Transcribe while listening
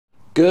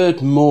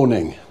Good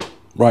morning.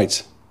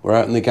 Right, we're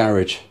out in the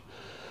garage.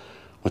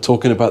 We're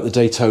talking about the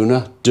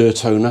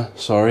Daytona,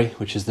 sorry,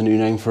 which is the new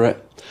name for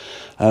it.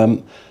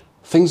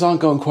 Things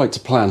aren't going quite to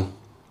plan.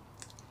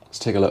 Let's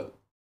take a look.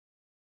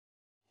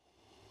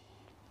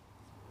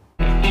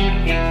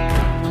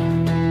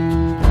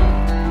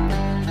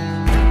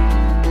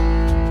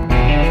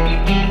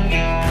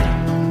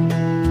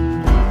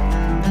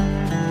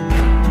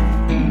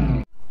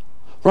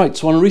 Right,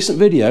 so on a recent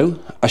video,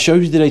 I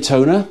showed you the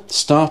Daytona,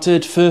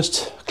 started,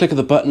 first click of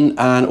the button,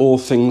 and all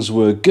things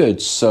were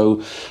good.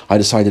 So I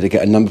decided to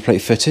get a number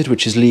plate fitted,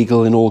 which is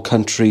legal in all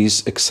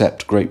countries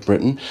except Great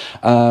Britain.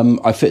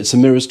 I fitted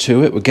some mirrors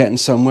to it, we're getting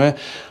somewhere.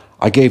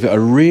 I gave it a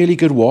really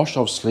good wash,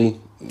 obviously,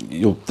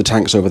 the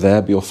tank's over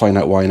there, but you'll find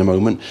out why in a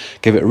moment.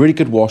 Gave it a really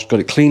good wash, got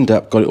it cleaned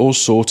up, got it all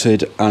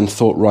sorted, and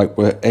thought, right,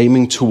 we're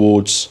aiming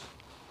towards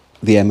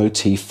the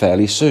MOT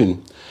fairly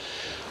soon.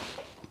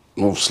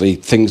 Obviously,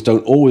 things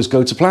don't always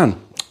go to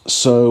plan.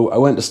 So I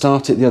went to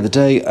start it the other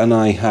day and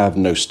I have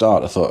no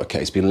start. I thought, okay,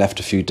 it's been left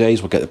a few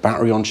days. We'll get the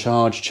battery on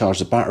charge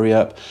the battery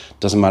up.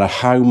 Doesn't matter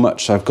how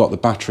much I've got the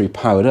battery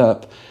powered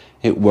up,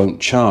 it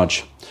won't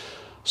charge.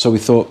 So we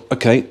thought,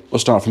 okay, we'll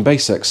start from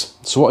basics.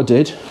 So what I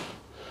did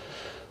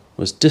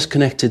was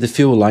disconnected the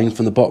fuel line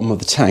from the bottom of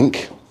the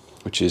tank,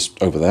 which is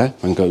over there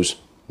and goes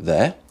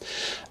there.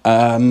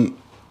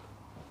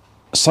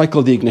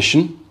 Cycled the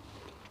ignition,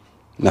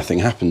 nothing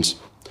happens.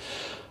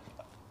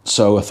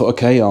 So I thought,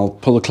 okay, I'll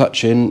pull the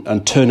clutch in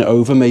and turn it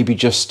over. Maybe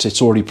just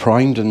it's already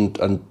primed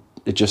and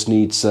it just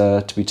needs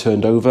to be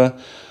turned over.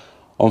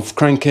 On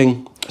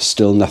cranking,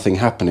 still nothing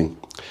happening.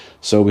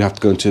 So we have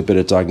to go into a bit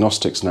of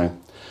diagnostics now.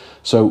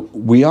 So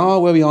we are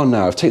where we are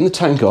now. I've taken the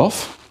tank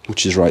off,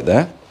 which is right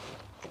there,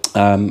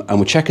 and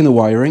we're checking the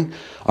wiring.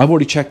 I've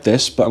already checked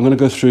this, but I'm going to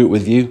go through it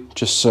with you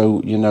just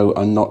so you know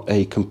I'm not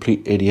a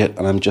complete idiot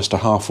and I'm just a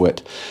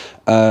half-wit.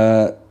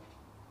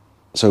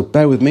 So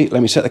bear with me,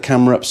 let me set the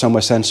camera up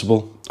somewhere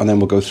sensible and then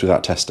we'll go through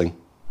that testing.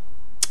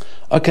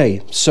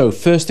 Okay, so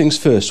first things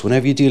first,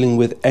 whenever you're dealing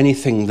with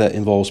anything that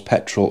involves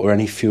petrol or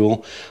any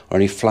fuel or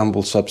any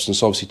flammable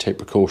substance, obviously take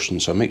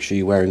precautions. So make sure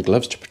you're wearing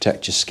gloves to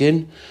protect your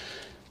skin,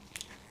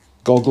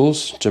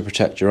 goggles to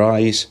protect your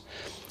eyes,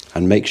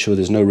 and make sure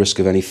there's no risk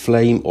of any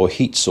flame or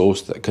heat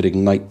source that could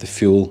ignite the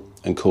fuel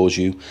and cause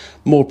you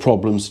more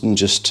problems than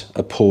just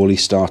a poorly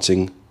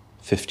starting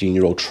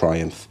 15-year-old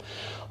Triumph.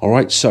 All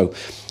right, so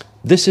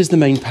this is the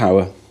main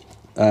power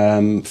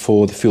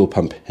for the fuel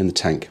pump in the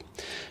tank.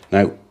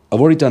 Now, I've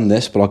already done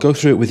this, but I'll go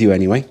through it with you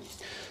anyway.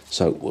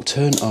 So we'll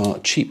turn our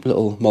cheap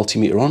little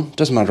multimeter on.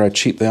 Doesn't matter how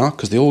cheap they are,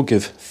 because they all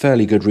give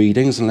fairly good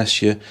readings,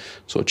 unless you're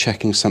sort of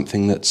checking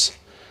something that's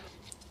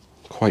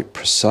quite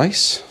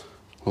precise.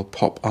 We'll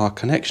pop our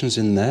connections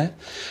in there.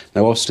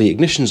 Now, obviously,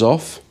 ignition's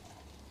off,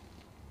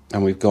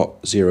 and we've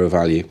got 0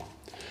 value.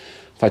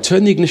 If I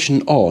turn the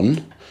ignition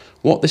on,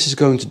 what this is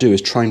going to do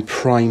is try and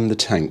prime the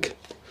tank.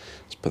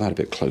 Put that a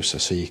bit closer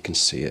so you can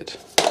see it.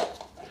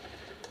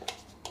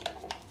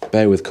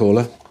 Bear with,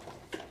 caller.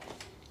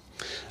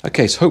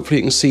 Okay, so hopefully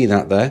you can see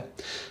that there.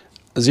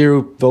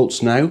 0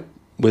 volts now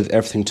with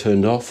everything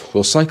turned off.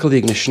 We'll cycle the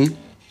ignition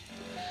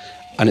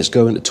and it's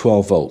going at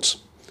 12 volts.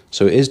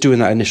 So it is doing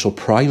that initial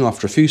prime.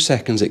 After a few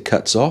seconds it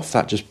cuts off.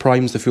 That just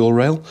primes the fuel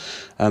rail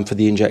for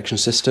the injection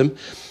system.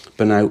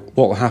 But now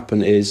what will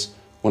happen is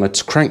when I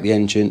crank the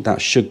engine,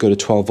 that should go to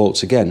 12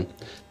 volts again.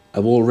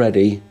 I've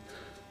already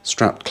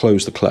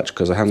closed the clutch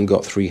because I haven't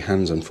got 3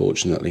 hands,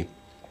 unfortunately.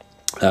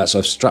 So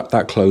I've strapped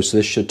that closed, so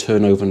this should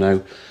turn over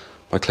now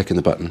by clicking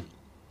the button.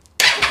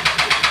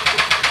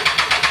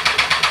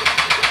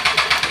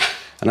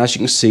 And as you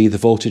can see, the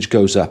voltage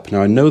goes up.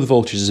 Now I know the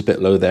voltage is a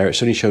bit low there,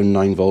 it's only showing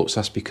 9 volts,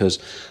 that's because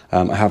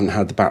I haven't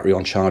had the battery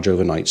on charge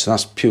overnight, so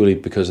that's purely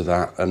because of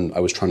that, and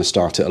I was trying to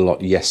start it a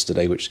lot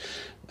yesterday, which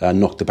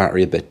knocked the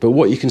battery a bit. But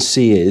what you can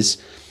see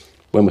is,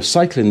 when we're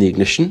cycling the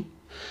ignition,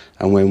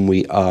 and when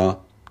we are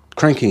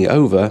cranking it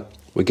over,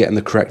 we're getting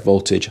the correct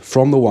voltage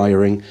from the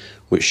wiring,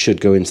 which should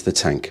go into the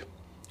tank.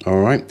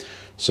 All right,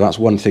 so that's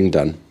one thing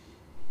done.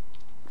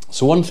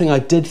 So one thing I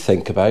did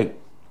think about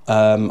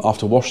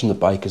after washing the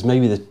bike is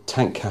maybe the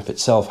tank cap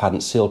itself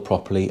hadn't sealed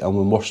properly, and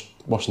when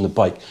washing the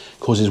bike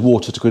causes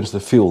water to go into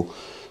the fuel.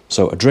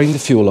 So I drained the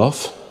fuel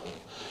off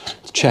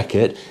to check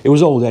it. It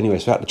was old anyway,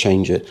 so I had to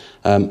change it.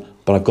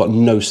 But I've got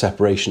no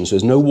separation, so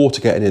there's no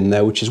water getting in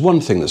there, which is one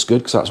thing that's good,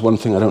 because that's one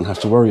thing I don't have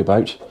to worry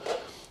about.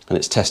 And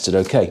it's tested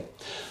okay.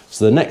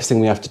 So the next thing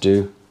we have to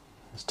do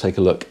is take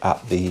a look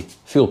at the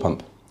fuel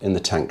pump in the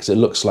tank, because it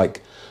looks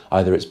like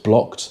either it's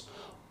blocked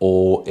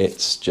or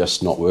it's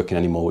just not working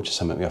anymore, which is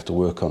something we have to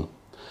work on.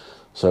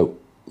 So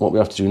what we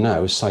have to do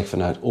now is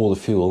siphon out all the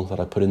fuel that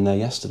I put in there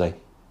yesterday.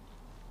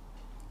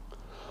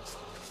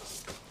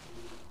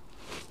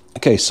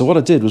 Okay, so what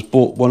I did was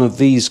bought one of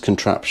these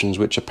contraptions,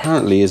 which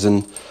apparently is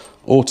an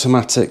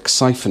automatic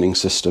siphoning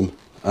system,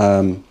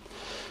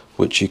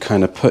 which you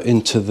kind of put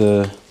into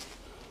the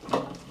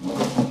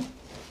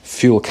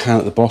fuel can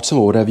at the bottom,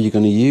 or whatever you're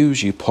going to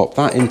use. You pop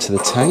that into the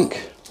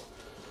tank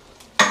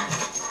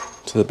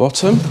to the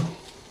bottom,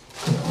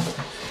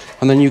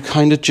 and then you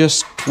kind of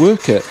just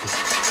work it.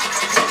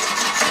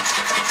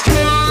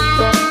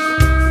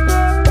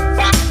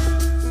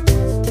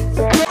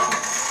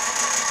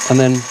 and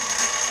then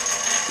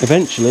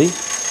eventually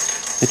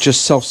it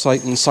just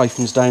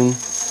siphons down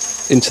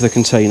into the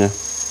container,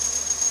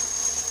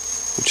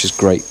 which is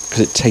great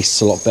because it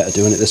tastes a lot better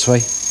doing it this way.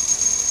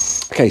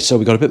 Okay, so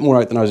we got a bit more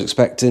out than I was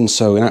expecting,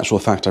 so in actual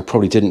fact I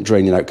probably didn't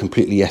drain it out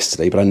completely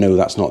yesterday, but I know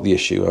that's not the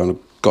issue. I've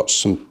got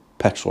some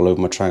petrol over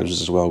my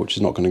trousers as well, which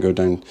is not going to go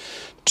down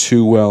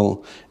too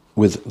well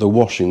with the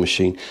washing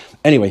machine.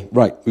 Anyway,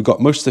 right, we've got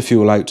most of the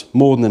fuel out,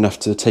 more than enough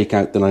to take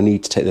out than I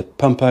need to take the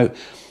pump out.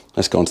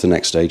 Let's go on to the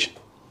next stage.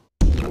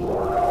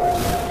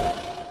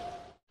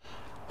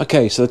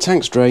 Okay, so the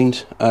tank's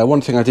drained. One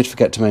thing I did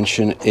forget to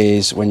mention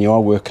is when you are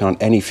working on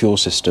any fuel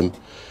system,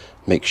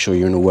 make sure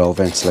you're in a well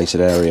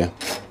ventilated area,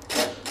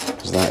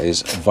 because that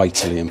is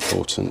vitally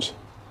important.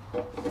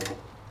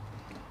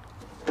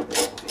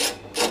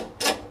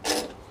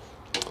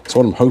 So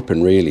what I'm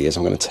hoping really is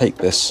I'm going to take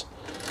this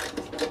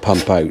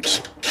pump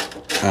out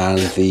and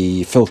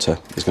the filter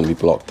is going to be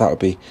blocked. That would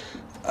be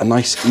a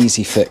nice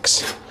easy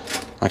fix.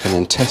 I can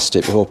then test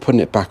it before putting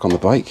it back on the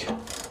bike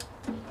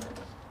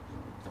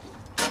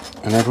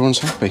and everyone's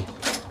happy.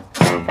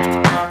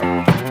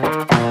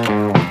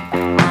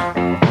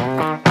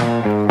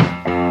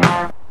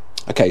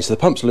 Okay, so the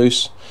pump's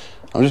loose.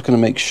 I'm just going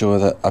to make sure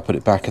that I put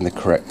it back in the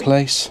correct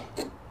place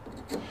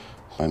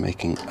by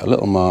making a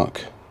little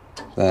mark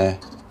there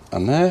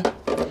and there.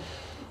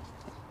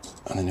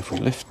 And then if we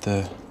lift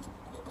the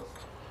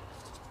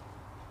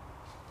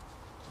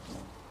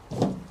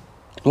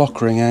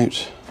lock ring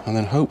out, and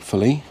then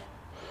hopefully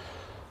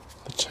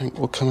the tank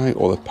will come out,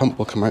 or the pump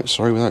will come out,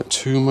 sorry, without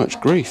too much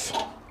grief.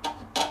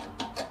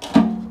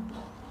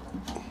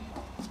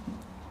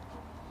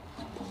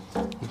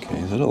 Okay,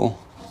 there's a little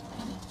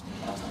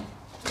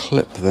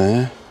clip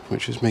there,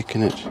 which is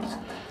making it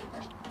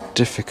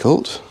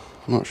difficult.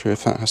 I'm not sure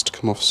if that has to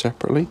come off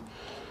separately,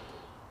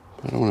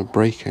 but I don't want to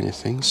break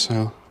anything,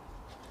 so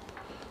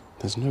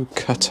there's no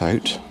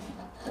cutout.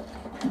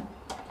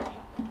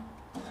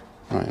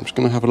 Right, I'm just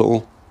going to have a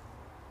little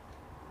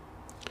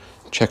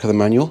check of the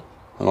manual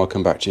and I'll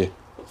come back to you.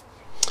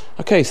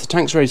 Okay, so the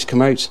tank's ready to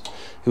come out.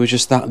 It was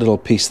just that little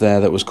piece there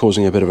that was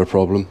causing a bit of a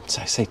problem.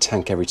 So I say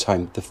tank every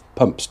time, the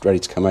pump's ready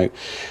to come out.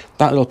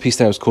 That little piece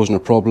there was causing a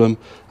problem,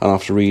 and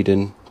after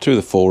reading through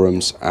the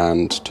forums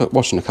and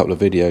watching a couple of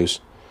videos,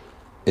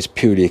 it's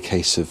purely a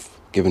case of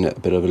giving it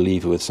a bit of a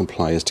lever with some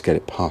pliers to get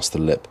it past the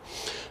lip.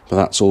 But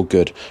that's all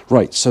good.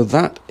 Right, so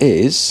that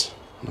is,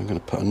 I'm going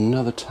to put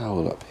another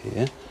towel up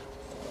here,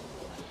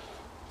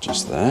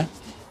 just there.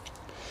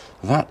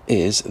 That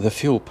is the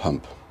fuel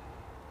pump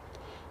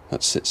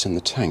that sits in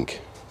the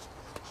tank.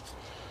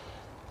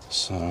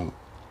 So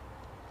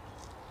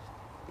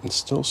there's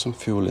still some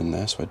fuel in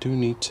there, so I do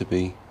need to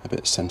be a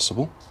bit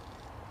sensible.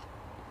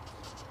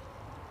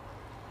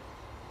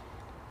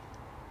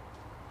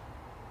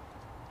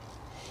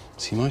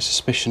 See, my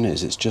suspicion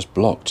is it's just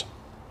blocked.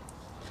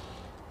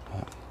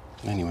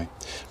 Anyway,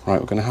 right,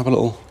 we're going to have a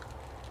little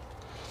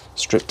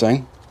strip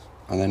down,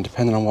 and then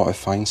depending on what I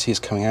find, see, it's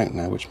coming out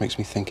now, which makes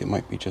me think it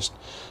might be just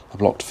a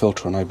blocked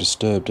filter and I've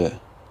disturbed it,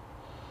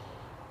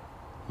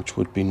 which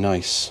would be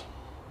nice.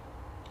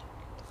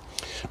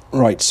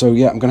 Right, so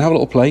yeah, I'm going to have a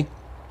little play,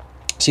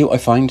 see what I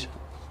find,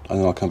 and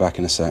then I'll come back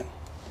in a sec.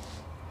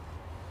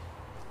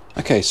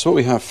 Okay, so what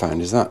we have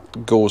found is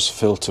that gauze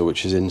filter,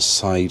 which is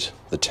inside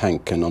the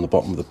tank and on the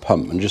bottom of the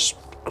pump and just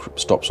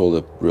stops all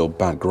the real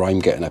bad grime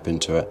getting up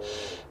into it,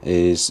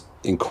 is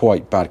in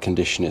quite bad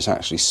condition. It's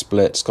actually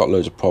split, it's got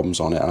loads of problems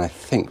on it, and I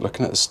think,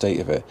 looking at the state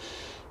of it,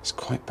 it's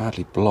quite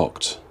badly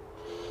blocked.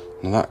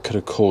 Now that could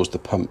have caused the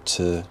pump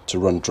to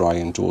run dry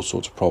and do all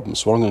sorts of problems.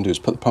 So what I'm going to do is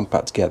put the pump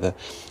back together,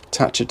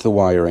 attach it to the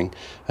wiring,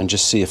 and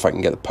just see if I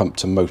can get the pump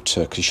to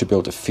motor, because you should be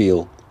able to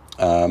feel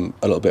a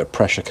little bit of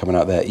pressure coming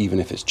out there, even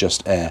if it's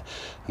just air,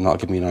 and that'll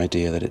give me an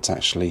idea that it's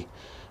actually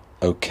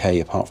okay,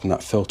 apart from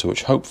that filter,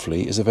 which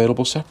hopefully is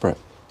available separate.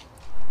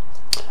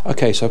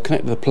 Okay, so I've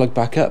connected the plug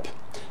back up.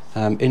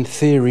 In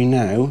theory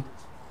now,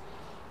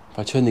 if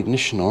I turn the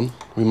ignition on,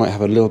 we might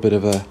have a little bit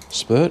of a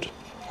spurt,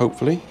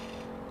 hopefully.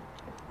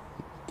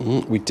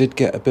 We did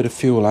get a bit of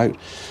fuel out,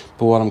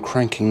 but while I'm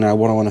cranking now,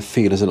 what I want to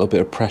feel is a little bit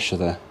of pressure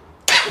there.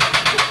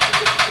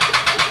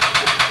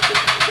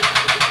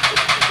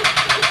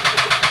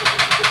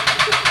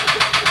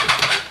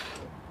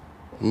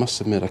 I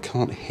must admit, I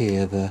can't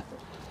hear the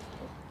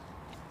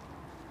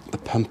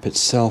pump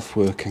itself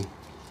working.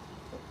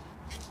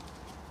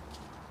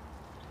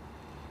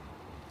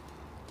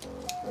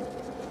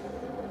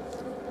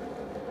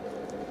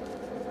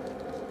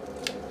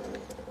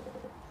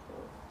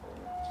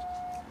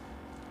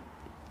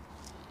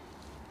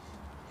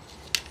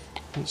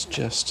 Let's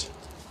just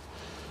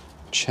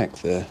check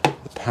the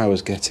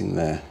power's getting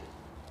there,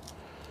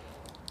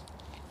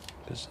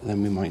 because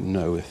then we might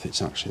know if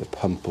it's actually the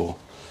pump or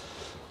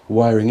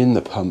wiring in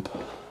the pump.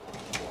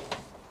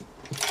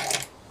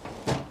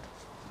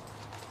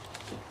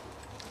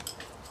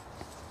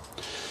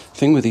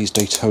 Thing with these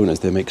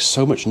Daytonas, they make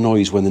so much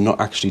noise when they're not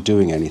actually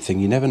doing anything,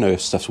 you never know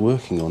if stuff's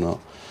working or not.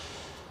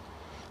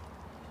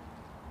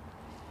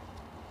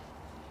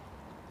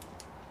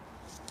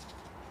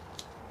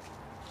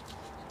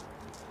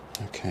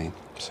 Okay,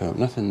 so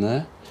nothing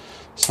there.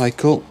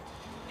 Cycle,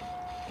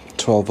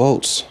 12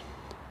 volts.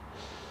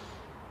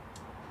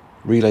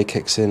 Relay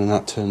kicks in and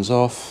that turns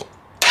off.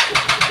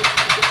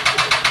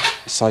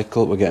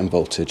 Cycle, we're getting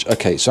voltage.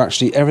 Okay, so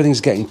actually everything's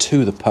getting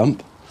to the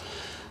pump.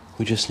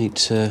 We just need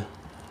to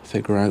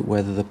figure out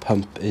whether the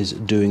pump is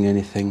doing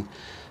anything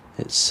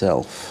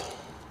itself.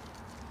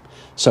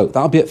 So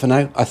that'll be it for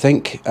now, I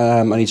think.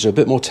 I need to do a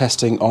bit more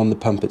testing on the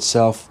pump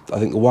itself. I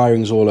think the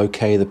wiring's all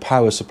okay, the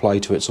power supply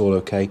to it's all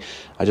okay.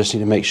 I just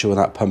need to make sure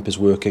that pump is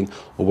working,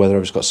 or whether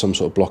I've just got some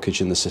sort of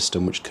blockage in the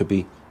system, which could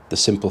be the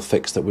simple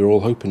fix that we're all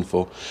hoping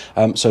for.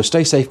 So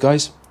stay safe,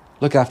 guys,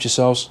 look after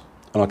yourselves,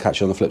 and I'll catch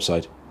you on the flip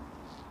side.